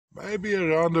Maybe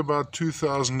around about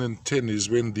 2010 is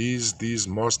when these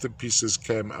masterpieces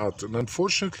came out. And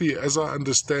unfortunately, as I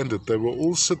understand it, they were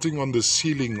all sitting on the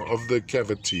ceiling of the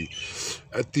cavity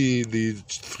at the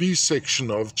 3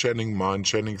 section of Channing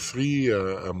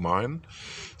 3 mine.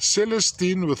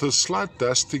 Celestine with a slight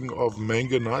dusting of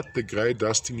manganite, the grey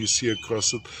dusting you see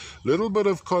across it. Little bit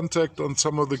of contact on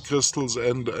some of the crystals,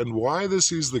 and why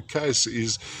this is the case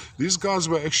is these guys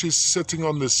were actually sitting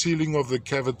on the ceiling of the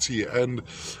cavity, and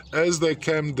as they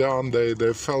came down they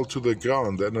fell to the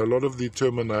ground, and a lot of the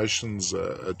terminations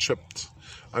chipped,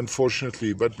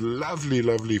 unfortunately. But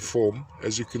lovely form,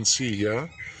 as you can see here.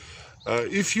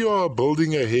 If you are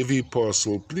building a heavy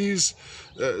parcel, please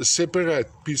separate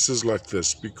pieces like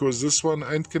this, because this one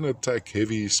ain't going to take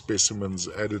heavy specimens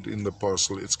added in the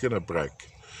parcel. It's going to break.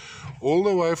 All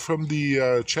the way from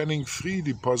the Channing 3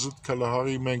 deposit,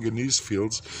 Kalahari manganese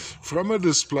fields, from a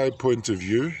display point of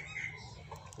view,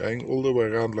 going all the way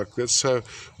around like that. So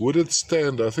would it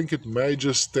stand? I think it may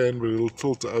just stand, but it'll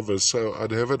tilt over, so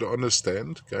I'd have it on a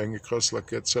stand going across like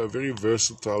that. So very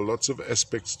versatile, lots of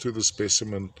aspects to the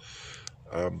specimen.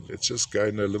 It's just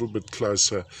going a little bit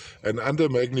closer, and under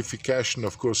magnification,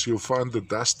 of course, you'll find the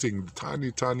dusting,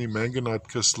 tiny manganite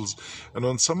crystals, and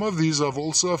on some of these I've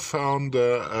also found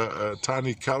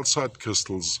tiny calcite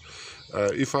crystals.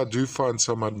 If I do find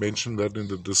some, I'd mention that in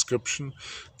the description.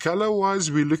 Color-wise,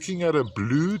 we're looking at a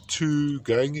blue to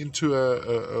going into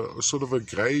a sort of a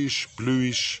greyish,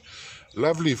 bluish,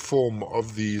 lovely form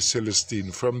of the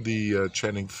Celestine from the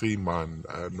Channing 3 mine,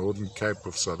 Northern Cape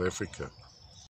of South Africa.